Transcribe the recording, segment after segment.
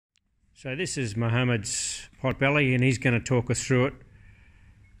So this is Mohammed's potbelly, and he's going to talk us through it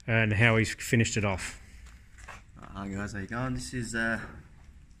and how he's finished it off. Hi guys, how you going? This is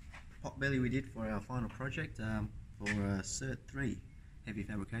potbelly we did for our final project for Cert 3 heavy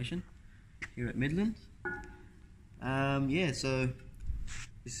fabrication here at Midland. Yeah, so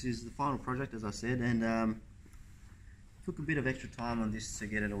this is the final project, as I said, and took a bit of extra time on this to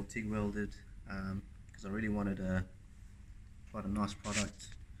get it all TIG welded because I really wanted quite a nice product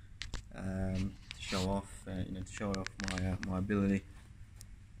to show off, to show off my ability.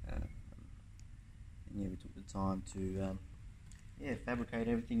 And yeah, we took the time to fabricate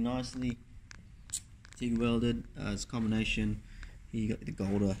everything nicely, TIG welded. It's a combination. Here you got the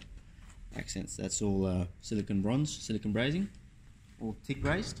golder accents. That's all silicon brazing, all TIG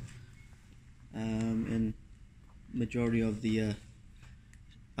brazed, and majority of the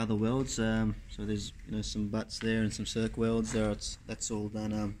other welds. So there's some butts there and some circ welds there. That's all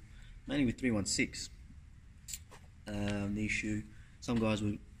done mainly with 316. The issue, some guys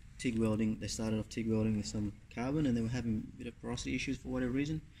were TIG welding. They started off TIG welding with some carbon, and they were having a bit of porosity issues for whatever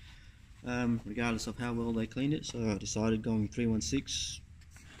reason. Regardless of how well they cleaned it, so I decided going 316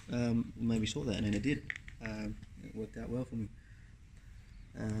 maybe sort that, and it did. It worked out well for me.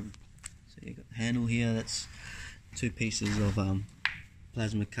 So you got the handle here. That's 2 pieces of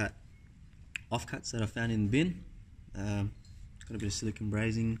plasma cut offcuts that I found in the bin. It's got a bit of silicon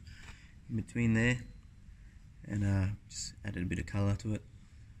brazing in between there, and just added a bit of colour to it.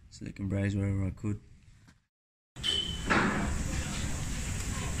 Silicon braze wherever I could.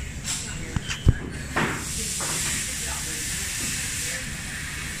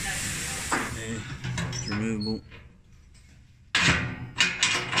 It's removable.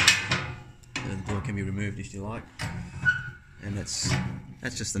 The door can be removed if you like, and that's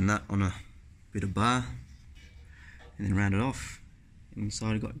just a nut on a bit of bar, and then round it off.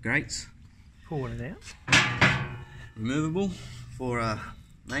 Inside I've got grates. Pull one of it out. Removable for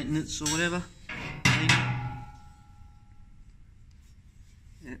maintenance or whatever.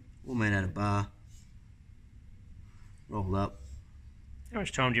 Yeah, all made out of bar, rolled up. How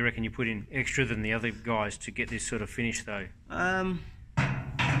much time do you reckon you put in extra than the other guys to get this sort of finish though?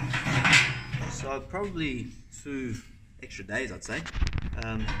 So probably 2 extra days, I'd say.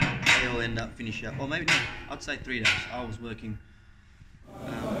 They all end up finishing up, or maybe no, I'd say 3 days. I was working.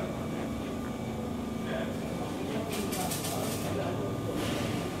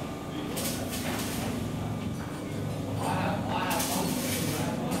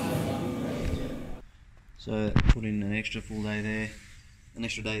 So put in an extra full day there,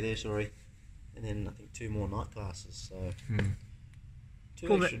 sorry, and then I think 2 more night classes. So 2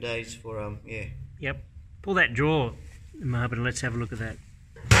 Pull extra days for yeah. Yep. Pull that drawer, Mohammad, and let's have a look at that.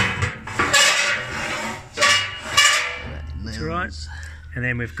 That's right. And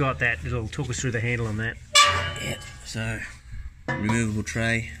then we've got that little, talk us through the handle on that. Yeah. So removable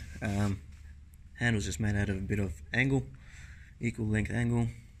tray. Handle's just made out of a bit of angle, equal length angle.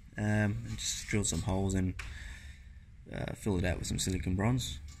 And just drill some holes and fill it out with some silicon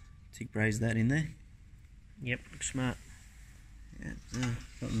bronze. TIG braze that in there. Yep, looks smart. Yeah,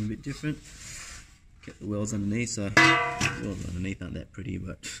 something a bit different. Kept the welds underneath, so the welds underneath aren't that pretty,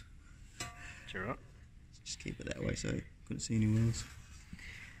 but it's alright. Just keep it that way so you couldn't see any welds.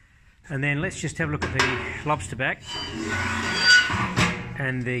 And then let's just have a look at the lobster back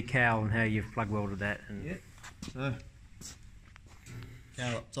and the cowl and how you've plug welded that. And yeah. So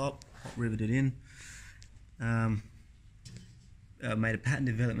cowl up top, riveted in. Made a pattern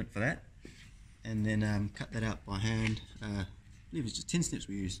development for that, and then cut that out by hand. I believe it's just tin snips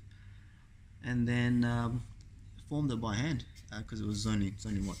we used, and then formed it by hand because it's only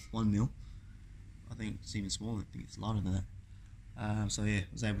what, 1 mil. I think it's even smaller. I think it's lighter than that. So yeah, I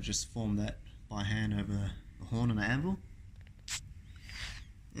was able to just form that by hand over a horn and an anvil,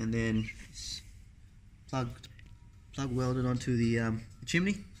 and then plug welded onto the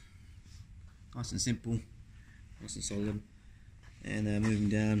chimney. Nice and simple, nice and solid. And moving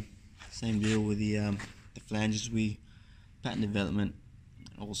down, same deal with the flanges. We pattern development,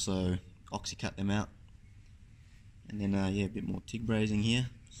 also oxy cut them out, and then yeah, a bit more TIG brazing here,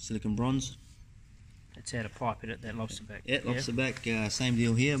 silicon bronze. That's how to pipe it at that lobster back. Yeah, lobster back, same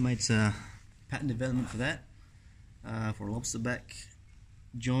deal here. Made pattern development for that, for a lobster back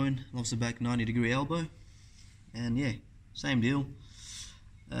join, lobster back 90-degree elbow, and yeah, same deal.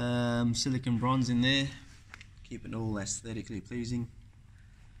 Silicon bronze in there, keep it all aesthetically pleasing,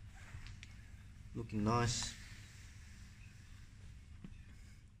 looking nice.